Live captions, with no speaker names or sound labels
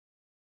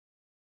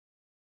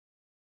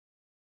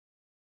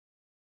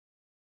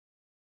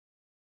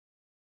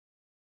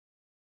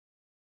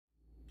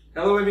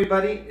Hello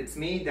everybody, it's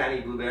me,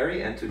 Danny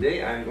Blueberry, and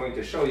today I'm going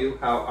to show you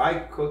how I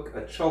cook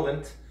a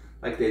cholent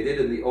like they did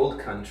in the old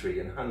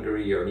country in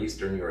Hungary or in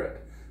Eastern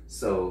Europe.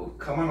 So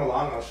come on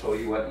along, I'll show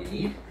you what you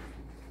need.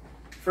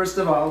 First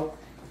of all,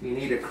 you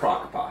need a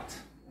crock pot,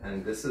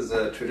 and this is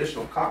a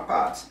traditional crock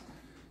pot.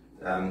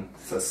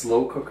 It's a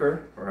slow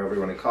cooker, or however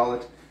you want to call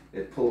it.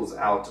 It pulls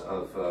out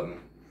of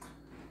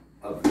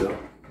the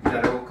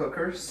general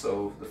cooker,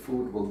 so the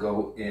food will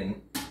go in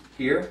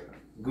here.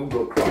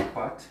 Google crock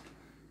pot,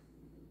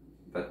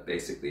 but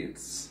basically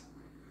it's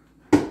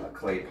a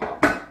clay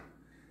pot.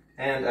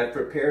 And I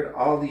prepared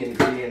all the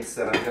ingredients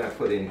that I'm going to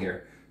put in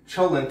here.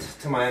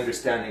 Cholent, to my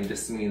understanding,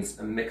 just means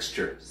a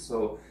mixture.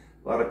 So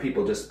a lot of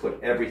people just put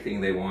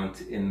everything they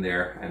want in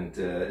there, and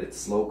it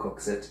slow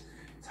cooks it.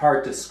 It's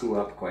hard to screw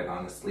up, quite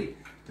honestly.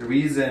 The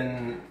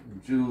reason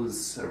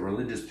Jews,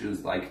 religious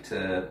Jews, like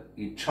to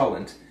eat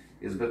cholent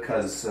is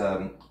because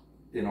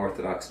in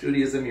Orthodox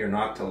Judaism, you're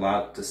not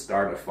allowed to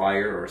start a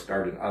fire or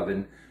start an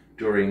oven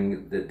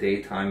during the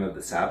daytime of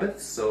the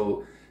Sabbath.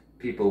 So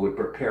people would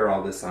prepare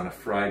all this on a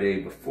Friday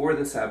before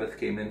the Sabbath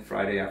came in,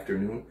 Friday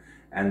afternoon,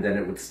 and then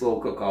it would slow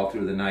cook all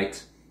through the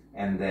night,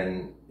 and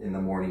then in the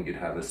morning you'd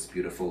have this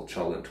beautiful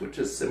cholent, which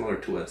is similar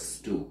to a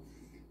stew.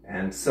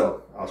 And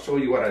so I'll show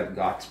you what I've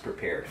got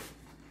prepared.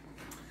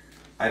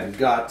 I've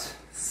got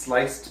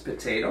sliced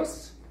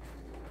potatoes.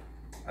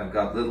 I've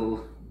got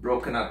little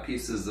broken up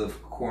pieces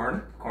of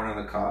corn on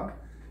the cob.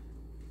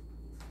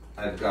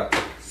 I've got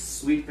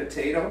sweet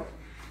potato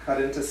cut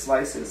into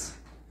slices.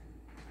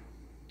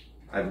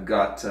 I've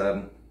got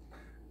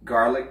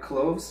garlic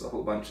cloves, a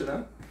whole bunch of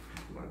them.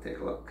 You want to take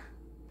a look.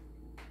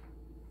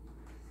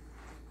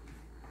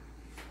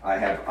 I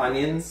have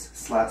onions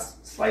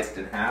sliced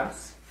in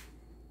halves.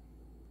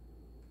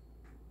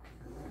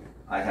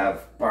 I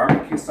have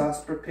barbecue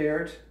sauce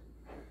prepared,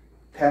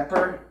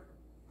 pepper,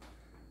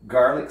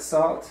 garlic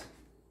salt,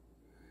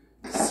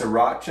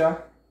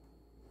 sriracha,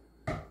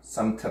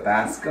 some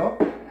Tabasco.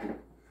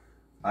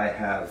 I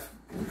have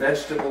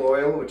vegetable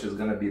oil, which is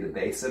going to be the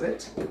base of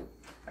it.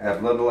 I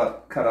have little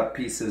cut up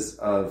pieces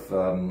of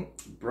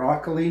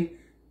broccoli.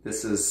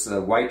 This is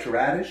white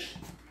radish.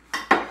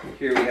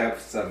 Here we have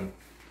some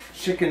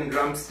chicken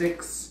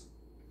drumsticks.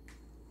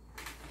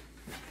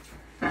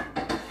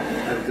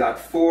 I've got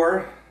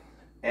 4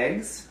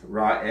 eggs,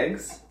 raw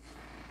eggs.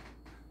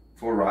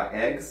 4 raw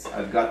eggs.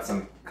 I've got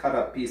some cut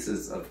up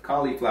pieces of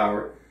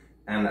cauliflower,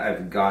 and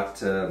I've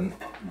got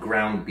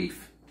ground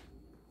beef.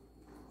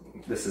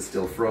 This is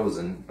still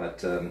frozen,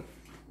 but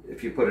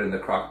if you put it in the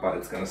crock pot,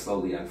 it's going to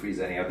slowly unfreeze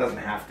anyhow. It doesn't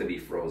have to be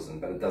frozen,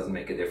 but it doesn't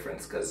make a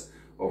difference because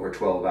over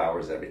 12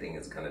 hours everything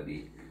is going to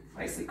be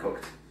nicely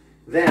cooked.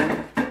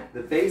 Then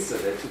the base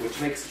of it, which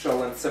makes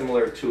cholent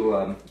similar to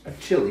a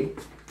chili,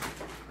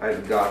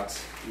 I've got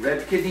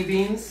red kidney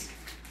beans,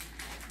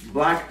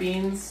 black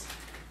beans.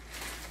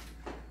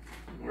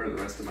 Where are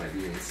the rest of my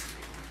beans?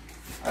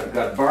 I've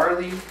got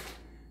barley,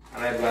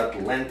 and I've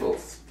got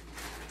lentils.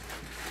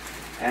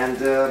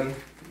 And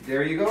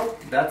there you go.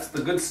 That's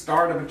the good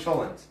start of a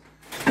cholent.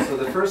 So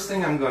the first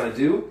thing I'm going to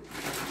do,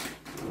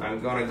 I'm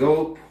going to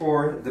go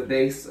pour the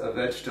base of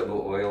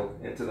vegetable oil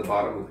into the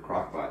bottom of the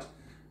crock pot.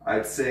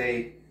 I'd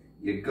say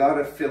you got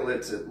to fill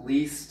it at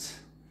least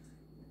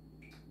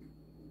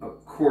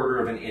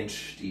 1/4 of an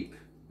inch deep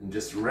in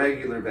just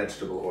regular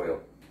vegetable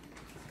oil.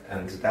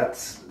 And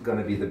that's going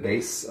to be the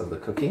base of the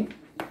cooking.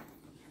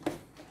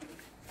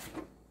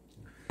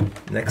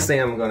 Next thing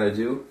I'm going to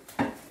do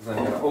is I'm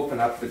going to open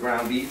up the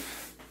ground beef,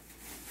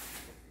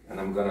 and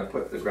I'm going to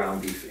put the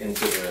ground beef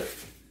into the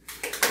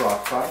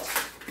crock pot.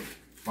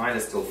 Mine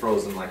is still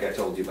frozen, like I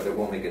told you, but it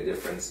won't make a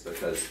difference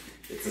because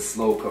it's a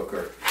slow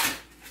cooker.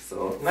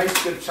 So nice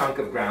good chunk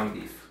of ground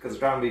beef, because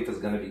ground beef is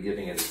going to be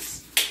giving it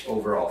its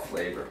overall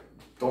flavor.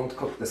 Don't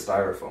cook the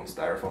styrofoam.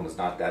 Styrofoam is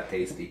not that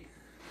tasty.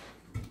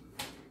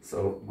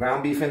 So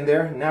ground beef in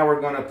there. Now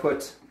we're going to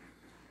put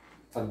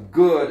a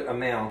good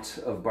amount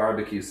of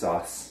barbecue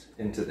sauce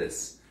into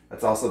this.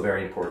 That's also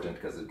very important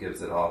because it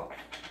gives it all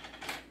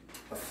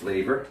a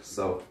flavor.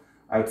 So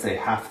I would say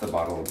half the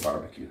bottle of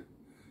barbecue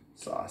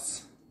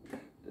sauce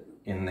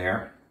in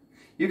there.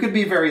 You could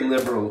be very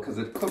liberal because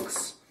it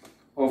cooks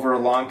over a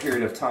long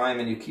period of time,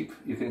 and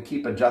you can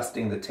keep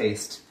adjusting the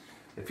taste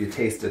if you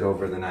taste it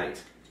over the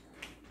night.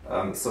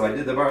 So I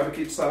did the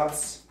barbecue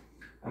sauce.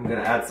 I'm going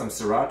to add some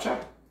sriracha.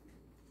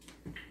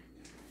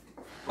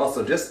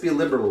 Also, just be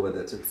liberal with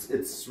it.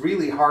 It's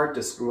really hard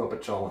to screw up a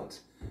cholent.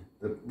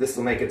 This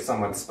will make it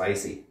somewhat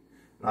spicy.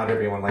 Not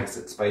everyone likes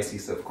it spicy,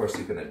 so of course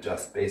you can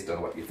adjust based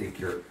on what you think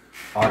your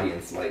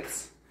audience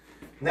likes.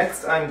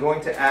 Next, I'm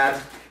going to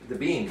add the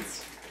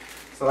beans.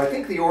 So I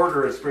think the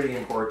order is pretty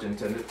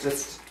important, and it's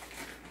just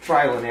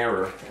trial and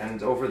error.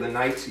 And over the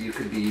night, you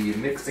could be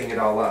mixing it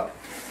all up.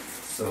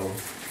 So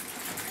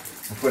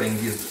I'm putting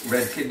these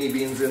red kidney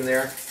beans in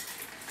there.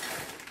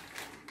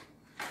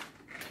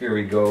 Here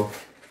we go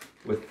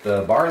with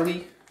the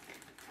barley.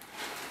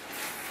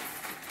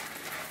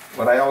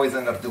 What I always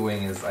end up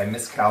doing is I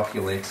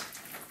miscalculate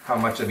how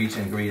much of each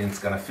ingredient is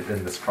going to fit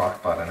in this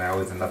crock pot, and I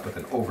always end up with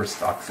an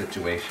overstock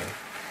situation.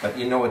 But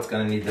you know it's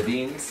going to need the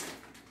beans,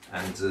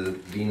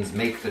 and beans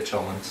make the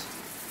cholent.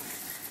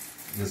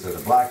 These are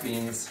the black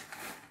beans.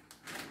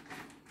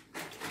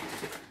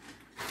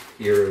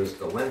 Here's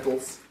the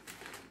lentils.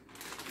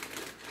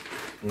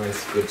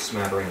 Nice good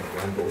smattering of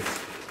lentils.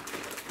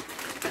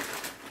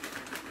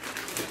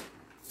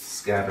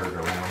 Scattered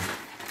around.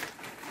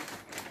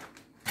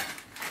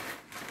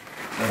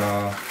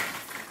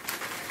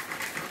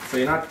 So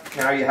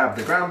now you have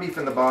the ground beef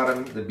in the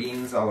bottom, the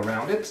beans all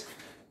around it.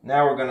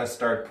 Now we're going to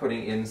start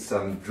putting in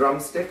some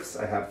drumsticks.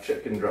 I have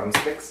chicken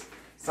drumsticks.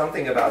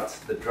 Something about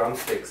the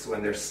drumsticks,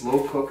 when they're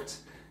slow cooked,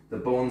 the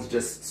bones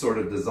just sort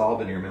of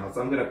dissolve in your mouth.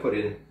 So I'm going to put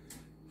in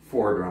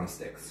 4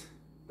 drumsticks.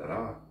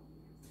 Ta-da!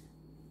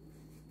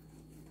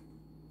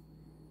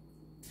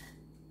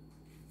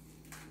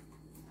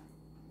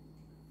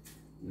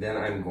 Then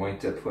I'm going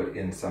to put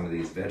in some of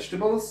these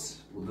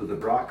vegetables. We'll do the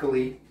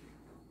broccoli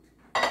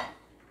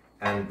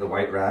and the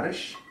white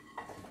radish.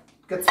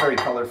 It gets very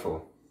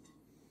colorful.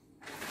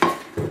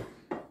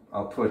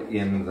 I'll put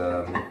in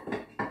the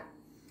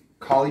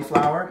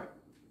cauliflower.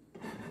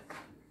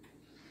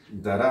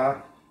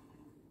 Ta-da!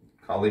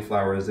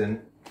 Cauliflower is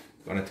in.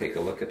 I'm going to take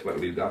a look at what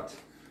we've got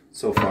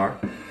so far.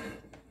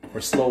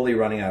 We're slowly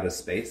running out of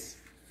space,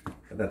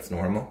 but that's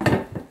normal.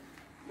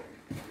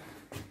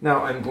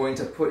 Now I'm going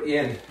to put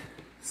in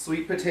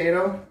sweet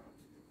potato.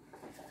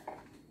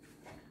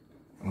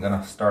 I'm going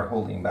to start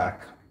holding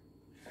back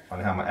on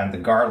how much, and the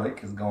garlic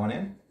is going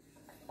in.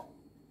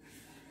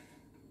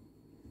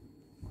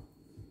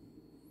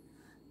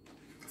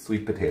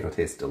 Sweet potato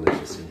tastes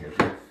delicious in here.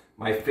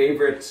 My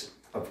favorite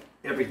of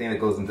everything that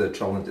goes into the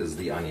cholent is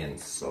the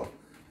onions. So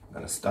I'm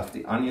going to stuff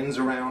the onions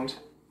around.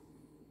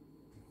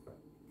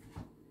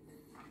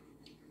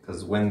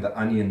 Because when the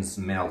onions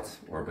melt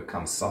or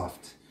become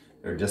soft,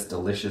 they're just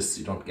delicious.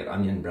 You don't get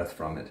onion breath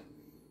from it.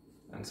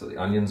 And so the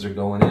onions are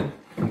going in.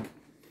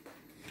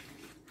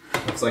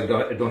 Looks like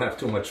I don't have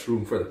too much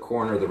room for the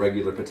corn or the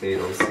regular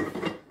potatoes,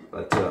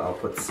 but I'll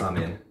put some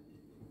in.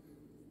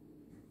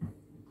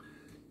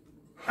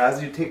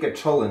 As you take a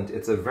cholent,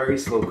 it's a very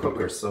slow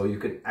cooker, so you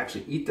can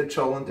actually eat the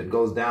cholent. It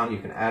goes down. You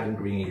can add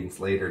ingredients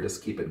later.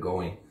 Just keep it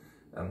going.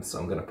 So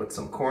I'm going to put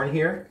some corn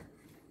here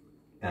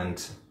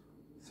and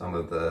some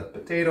of the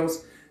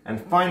potatoes.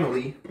 And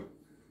finally,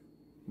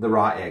 the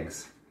raw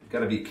eggs. You've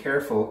got to be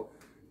careful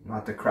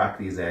not to crack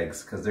these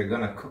eggs because they're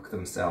going to cook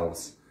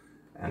themselves.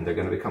 And they're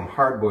going to become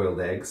hard-boiled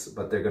eggs,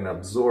 but they're going to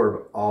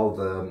absorb all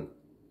the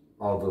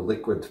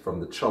liquid from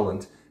the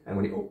cholent. And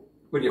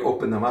when you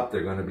open them up,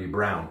 they're going to be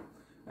brown.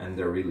 And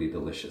they're really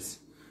delicious.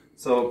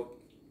 So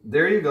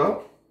there you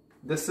go.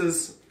 This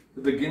is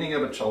the beginning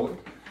of a cholent.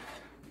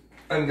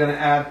 I'm going to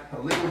add a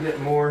little bit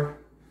more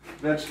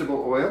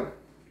vegetable oil.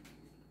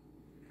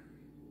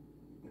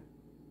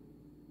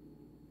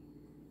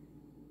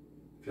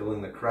 Fill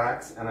in the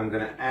cracks, and I'm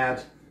going to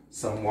add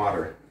some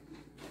water.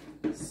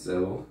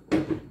 So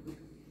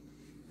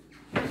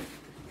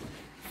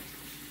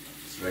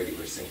it's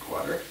regular sink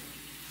water.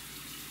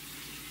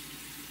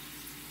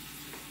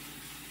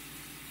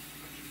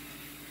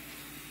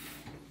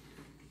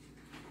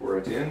 Pour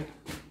it in.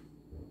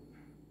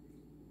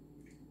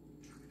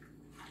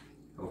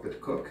 Help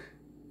it cook.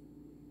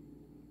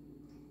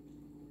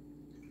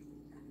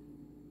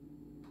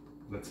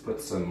 Let's put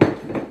some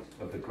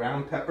of the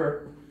ground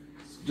pepper.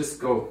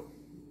 Just go.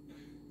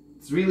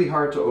 It's really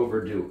hard to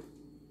overdo.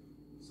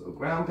 So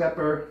ground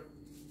pepper,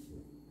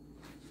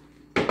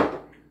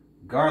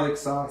 garlic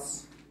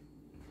sauce,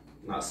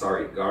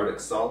 garlic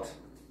salt,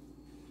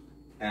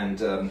 and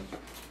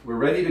we're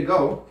ready to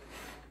go.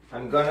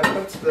 I'm gonna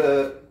put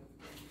the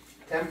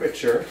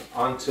temperature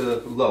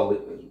onto low.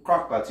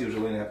 Crock pots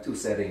usually only have 2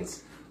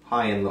 settings,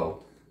 high and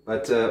low.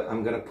 But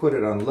I'm going to put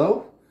it on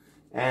low,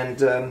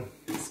 and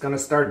it's going to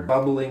start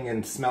bubbling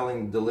and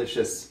smelling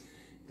delicious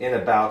in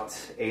about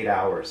 8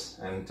 hours.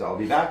 And I'll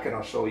be back and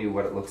I'll show you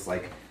what it looks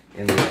like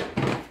in the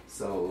end.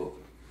 So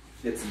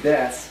it's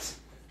best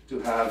to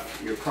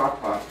have your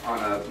crock pot on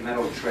a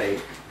metal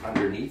tray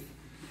underneath,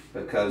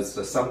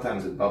 because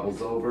sometimes it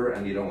bubbles over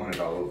and you don't want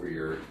it all over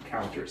your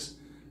counters.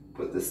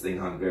 Put this thing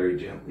on very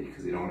gently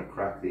because you don't want to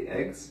crack the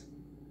eggs.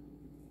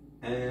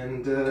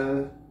 And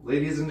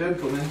ladies and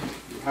gentlemen,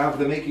 you have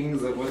the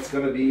makings of what's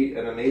going to be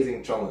an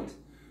amazing cholent.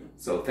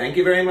 So thank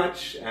you very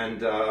much,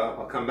 and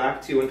I'll come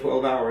back to you in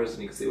 12 hours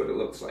and you can see what it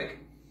looks like.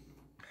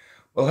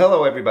 Well,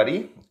 hello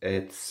everybody.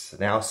 It's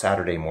now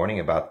Saturday morning,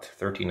 about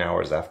 13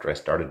 hours after I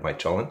started my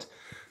cholent.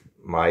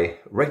 My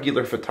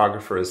regular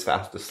photographer is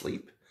fast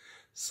asleep,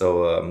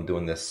 so I'm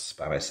doing this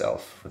by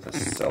myself with a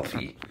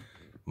selfie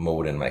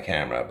mode in my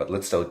camera. But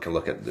let's take a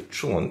look at the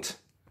cholent.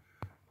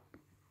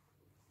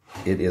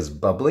 It is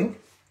bubbling.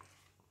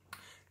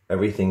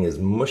 Everything is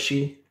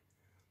mushy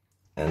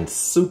and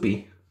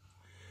soupy.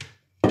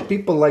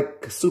 People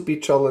like soupy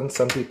cholent,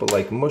 some people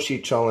like mushy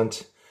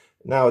cholent.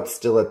 Now it's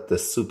still at the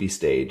soupy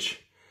stage.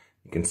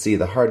 You can see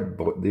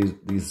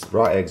these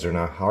raw eggs are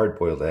now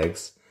hard-boiled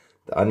eggs.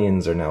 The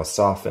onions are now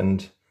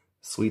softened.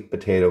 Sweet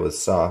potato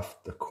is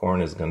soft. The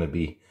corn is going to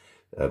be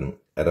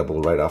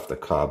edible right off the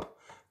cob.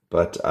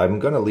 but I'm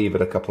going to leave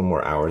it a couple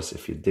more hours.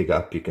 If you dig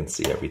up, you can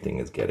see everything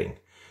is getting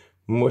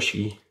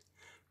mushy,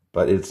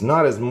 but it's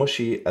not as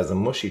mushy as a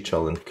mushy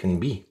cholent can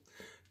be.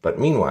 But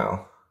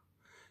meanwhile,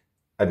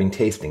 I've been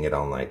tasting it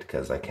all night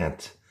because I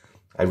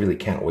really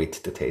can't wait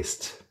to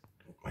taste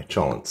my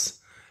cholents.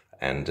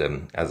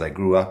 And as I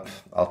grew up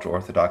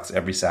ultra-orthodox,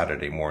 every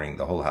Saturday morning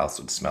the whole house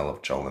would smell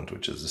of cholent,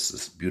 which is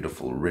this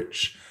beautiful,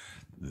 rich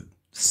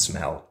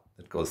smell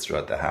that goes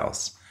throughout the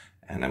house.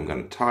 And I'm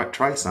going to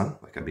try some,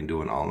 like I've been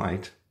doing all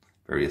night,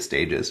 various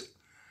stages,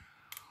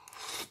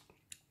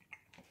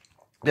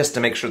 just to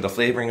make sure the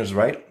flavoring is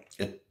right.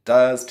 It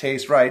does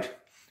taste right.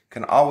 You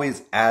can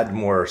always add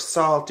more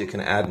salt, you can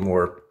add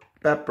more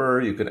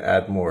pepper, you can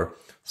add more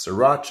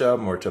sriracha,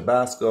 more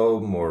Tabasco,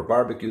 more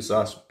barbecue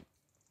sauce.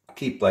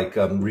 Keep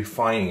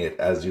refining it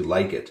as you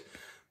like it,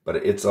 but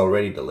it's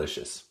already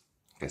delicious.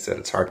 Like I said,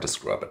 it's hard to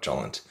screw up a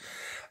cholent.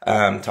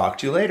 Talk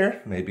to you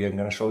later. Maybe I'm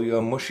going to show you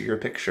a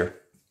mushier picture.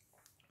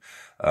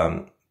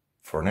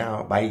 For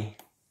now, bye.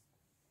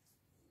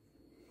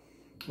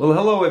 Well,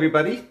 hello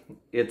everybody.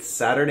 It's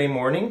Saturday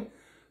morning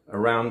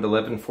around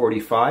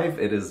 11:45.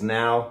 It is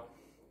now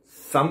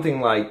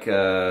something like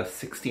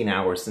 16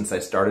 hours since I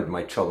started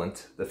my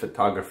cholent. The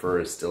photographer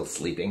is still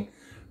sleeping.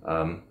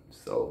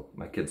 So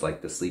my kids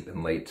like to sleep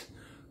in late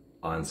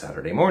on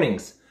Saturday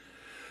mornings.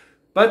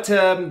 But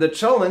the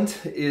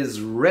cholent is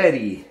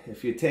ready.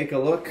 If you take a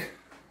look,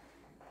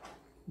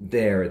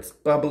 there, it's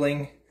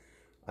bubbling.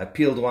 I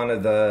peeled one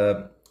of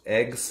the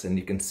eggs and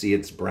you can see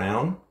it's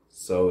brown.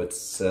 So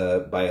it's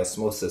by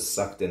osmosis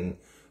sucked in a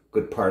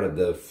good part of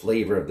the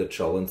flavor of the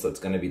cholent, so it's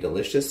going to be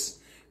delicious.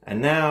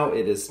 And now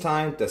it is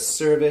time to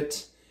serve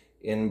it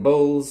in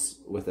bowls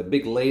with a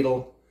big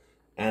ladle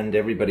and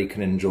everybody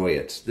can enjoy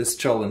it. This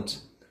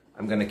cholent,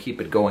 I'm going to keep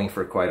it going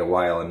for quite a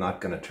while. I'm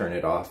not going to turn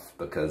it off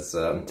because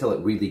until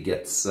it really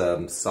gets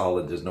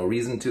solid, there's no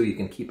reason to. You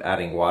can keep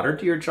adding water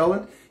to your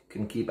cholent, you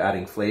can keep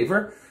adding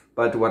flavor.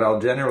 But what I'll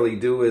generally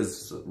do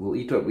is we'll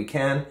eat what we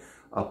can.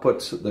 I'll put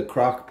the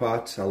crock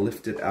pot, I'll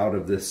lift it out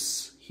of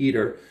this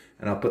heater,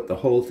 and I'll put the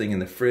whole thing in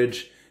the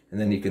fridge,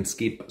 and then you can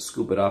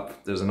scoop it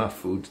up. There's enough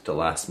food to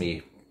last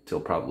me till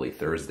probably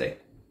Thursday.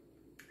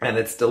 And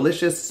it's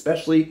delicious,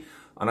 especially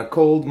on a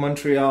cold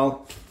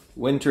Montreal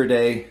winter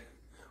day.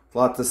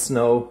 Lots of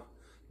snow,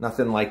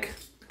 nothing like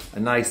a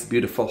nice,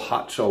 beautiful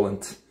hot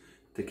cholent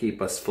to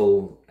keep us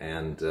full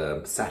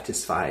and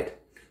satisfied.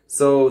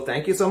 So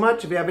thank you so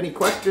much. If you have any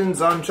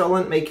questions on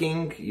cholent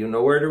making, you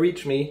know where to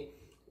reach me.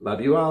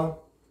 Love you all.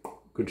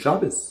 Good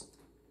Shabbes.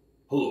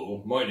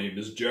 Hello, my name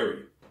is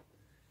Jerry.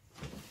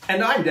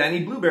 And I'm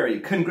Danny Blueberry.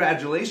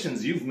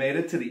 Congratulations, you've made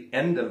it to the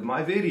end of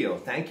my video.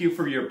 Thank you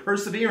for your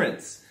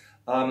perseverance.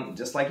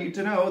 Just like you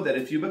to know that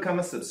if you become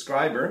a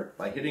subscriber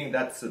by hitting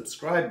that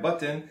subscribe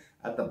button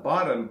at the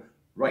bottom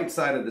right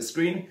side of the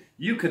screen,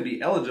 you could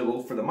be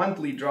eligible for the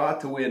monthly draw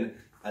to win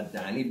a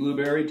Danny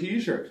Blueberry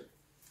t-shirt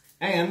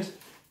and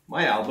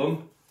my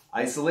album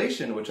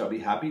Isolation, which I'll be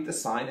happy to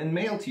sign and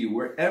mail to you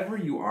wherever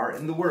you are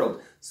in the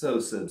world. So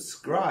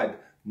subscribe.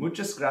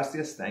 Muchas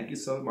gracias. Thank you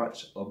so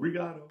much.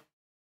 Obrigado.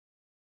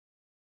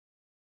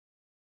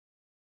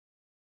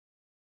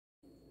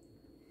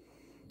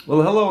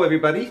 Well, hello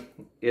everybody.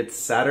 It's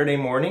Saturday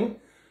morning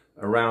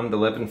around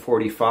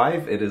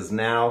 11:45. It is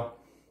now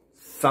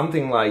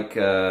something like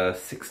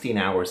 16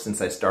 hours since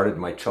I started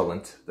my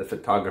cholent. The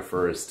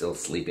photographer is still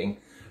sleeping.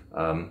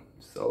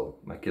 So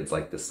my kids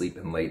like to sleep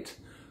in late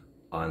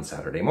on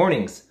Saturday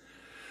mornings.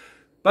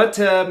 But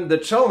the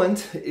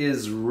cholent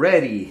is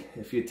ready.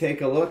 If you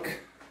take a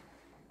look,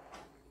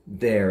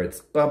 there,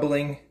 it's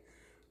bubbling.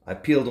 I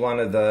peeled one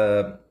of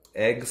the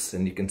eggs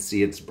and you can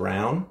see it's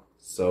brown.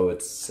 So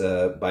it's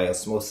by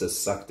osmosis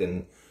sucked in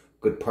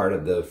a good part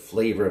of the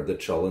flavor of the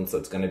cholent, so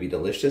it's going to be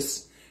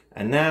delicious.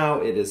 And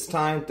now it is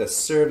time to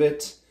serve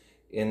it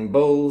in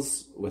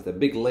bowls with a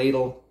big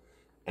ladle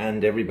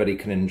and everybody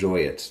can enjoy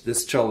it.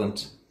 This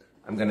cholent,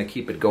 I'm going to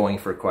keep it going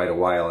for quite a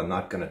while. I'm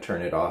not going to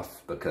turn it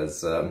off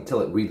because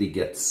until it really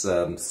gets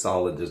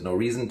solid, there's no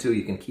reason to.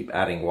 You can keep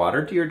adding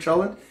water to your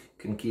cholent, you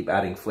can keep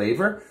adding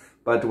flavor.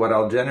 But what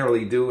I'll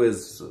generally do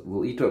is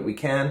we'll eat what we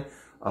can.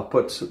 I'll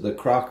put the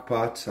crock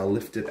pot, I'll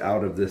lift it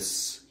out of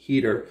this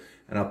heater,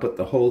 and I'll put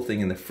the whole thing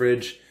in the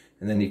fridge,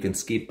 and then you can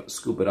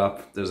scoop it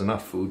up. There's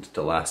enough food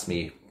to last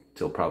me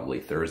till probably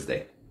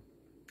Thursday.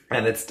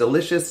 And it's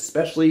delicious,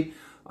 especially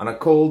on a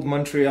cold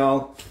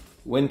Montreal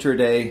winter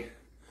day.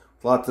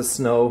 Lots of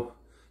snow,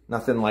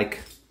 nothing like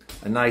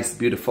a nice,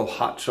 beautiful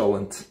hot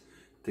cholent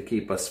to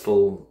keep us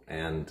full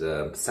and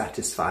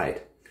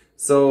satisfied.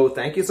 So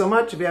thank you so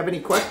much. If you have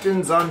any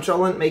questions on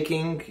cholent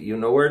making, you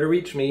know where to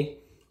reach me.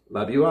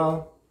 Love you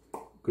all.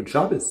 Good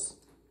Shabbes.